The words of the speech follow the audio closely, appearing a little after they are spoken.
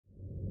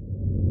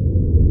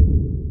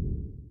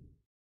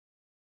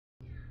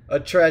A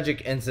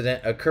tragic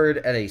incident occurred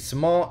at a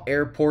small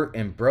airport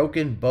in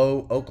Broken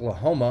Bow,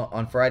 Oklahoma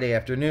on Friday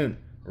afternoon,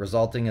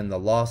 resulting in the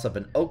loss of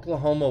an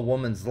Oklahoma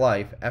woman's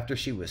life after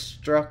she was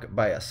struck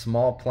by a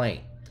small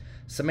plane.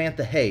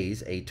 Samantha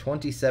Hayes, a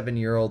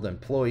 27-year-old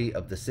employee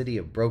of the City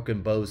of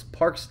Broken Bow's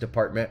Parks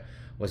Department,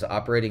 was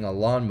operating a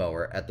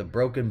lawnmower at the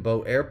Broken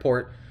Bow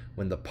Airport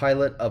when the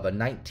pilot of a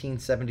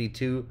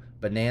 1972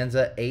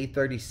 Bonanza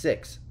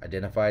A36,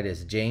 identified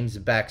as James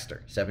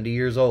Baxter, 70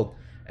 years old,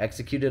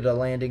 executed a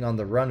landing on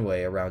the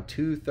runway around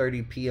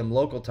 2:30 p.m.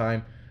 local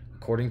time,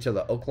 according to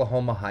the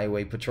Oklahoma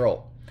Highway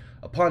Patrol.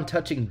 Upon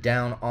touching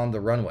down on the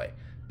runway,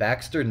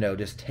 Baxter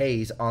noticed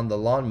Hayes on the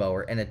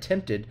lawnmower and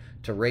attempted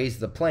to raise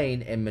the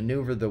plane and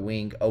maneuver the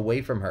wing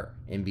away from her,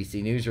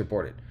 NBC News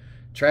reported.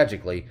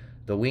 Tragically,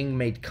 the wing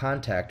made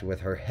contact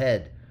with her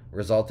head,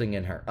 resulting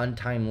in her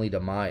untimely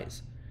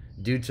demise.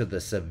 Due to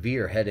the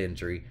severe head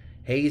injury,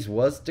 Hayes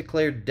was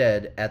declared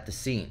dead at the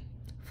scene.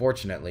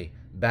 Fortunately,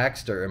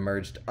 Baxter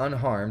emerged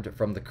unharmed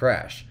from the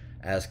crash,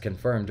 as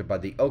confirmed by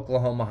the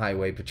Oklahoma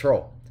Highway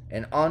Patrol.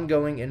 An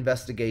ongoing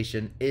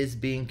investigation is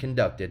being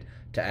conducted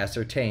to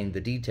ascertain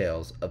the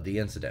details of the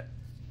incident.